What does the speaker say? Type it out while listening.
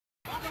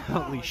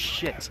Holy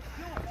shit.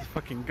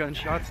 Fucking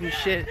gunshots and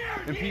shit,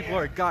 and people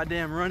are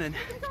goddamn running.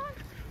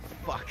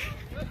 Fuck.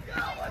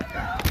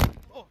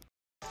 Oh.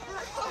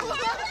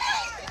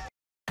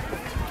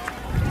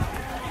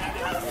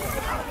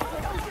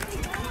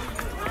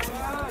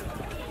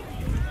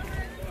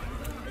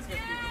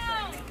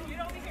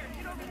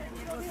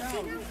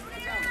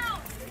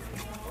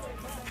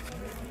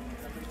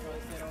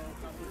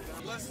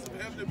 Blessings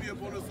of heaven to be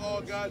upon us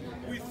all, God.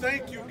 We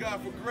thank you,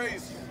 God, for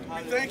grace.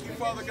 We thank you,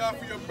 Father God,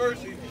 for your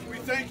mercy. We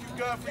thank you,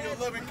 God, for your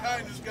loving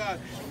kindness, God.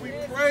 We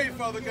pray,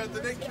 Father God,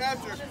 that they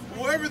capture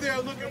whoever they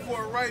are looking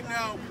for right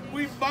now.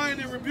 We bind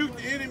and rebuke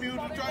the enemy who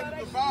try to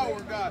devour,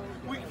 God.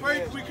 We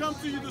pray, we come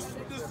to you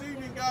this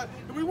evening, God,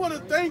 and we want to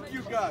thank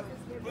you, God,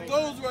 for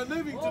those who are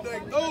living today.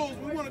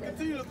 We want to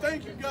continue to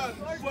thank you, God,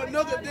 for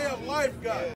another day of life, God.